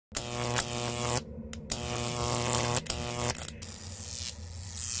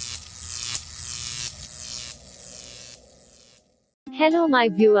Hello my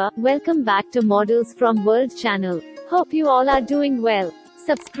viewer, welcome back to Models from World channel. Hope you all are doing well.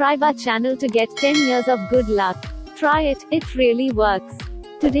 Subscribe our channel to get 10 years of good luck. Try it, it really works.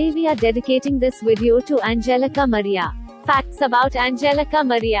 Today we are dedicating this video to Angelica Maria. Facts about Angelica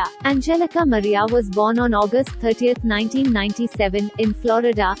Maria. Angelica Maria was born on August 30, 1997, in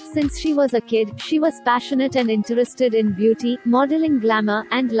Florida. Since she was a kid, she was passionate and interested in beauty, modeling, glamour,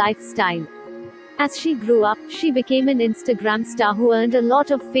 and lifestyle. As she grew up, she became an Instagram star who earned a lot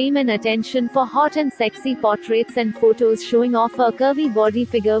of fame and attention for hot and sexy portraits and photos showing off her curvy body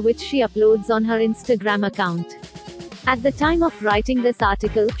figure, which she uploads on her Instagram account. At the time of writing this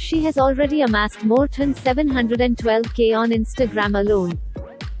article, she has already amassed more than 712k on Instagram alone.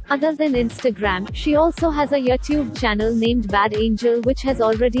 Other than Instagram, she also has a YouTube channel named Bad Angel, which has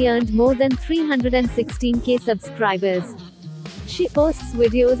already earned more than 316k subscribers. She posts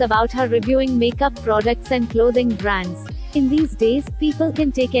videos about her reviewing makeup products and clothing brands. In these days, people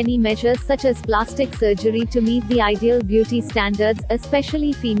can take any measures such as plastic surgery to meet the ideal beauty standards,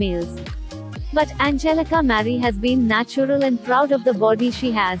 especially females. But Angelica Maria has been natural and proud of the body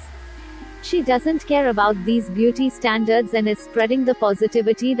she has. She doesn't care about these beauty standards and is spreading the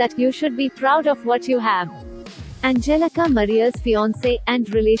positivity that you should be proud of what you have. Angelica Maria's fiancé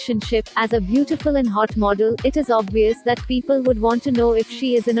and relationship. As a beautiful and hot model, it is obvious that people would want to know if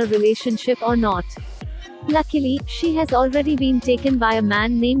she is in a relationship or not. Luckily, she has already been taken by a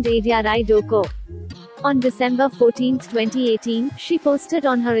man named Adiarai Doko. On December 14, 2018, she posted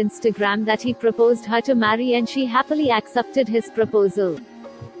on her Instagram that he proposed her to marry and she happily accepted his proposal.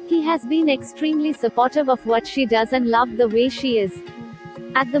 He has been extremely supportive of what she does and loved the way she is.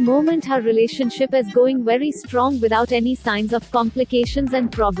 At the moment, her relationship is going very strong without any signs of complications and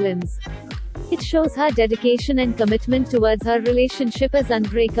problems. It shows her dedication and commitment towards her relationship is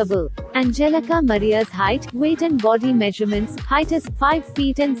unbreakable. Angelica Maria's height, weight and body measurements. Height is 5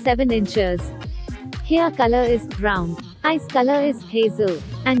 feet and 7 inches. Hair color is brown. Eyes color is hazel.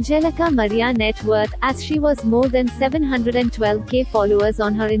 Angelica Maria net worth. As she was more than 712k followers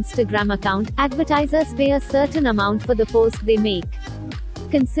on her Instagram account, advertisers pay a certain amount for the post they make.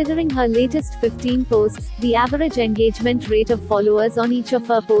 Considering her latest 15 posts, the average engagement rate of followers on each of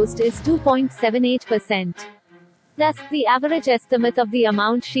her posts is 2.78%. Thus, the average estimate of the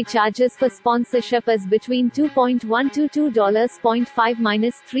amount she charges for sponsorship is between $2.1 to $2.5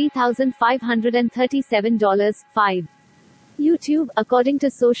 minus $3,537.5. YouTube. According to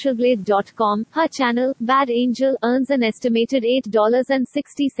socialblade.com, her channel, Bad Angel, earns an estimated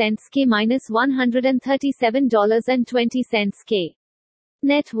 $8.60k minus $137.20k.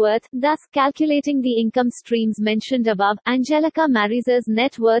 Net worth. Thus, calculating the income streams mentioned above, Angelica Maria's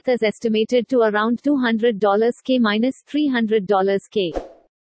net worth is estimated to around $200k minus $300k.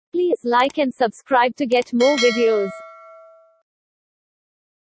 Please like and subscribe to get more videos.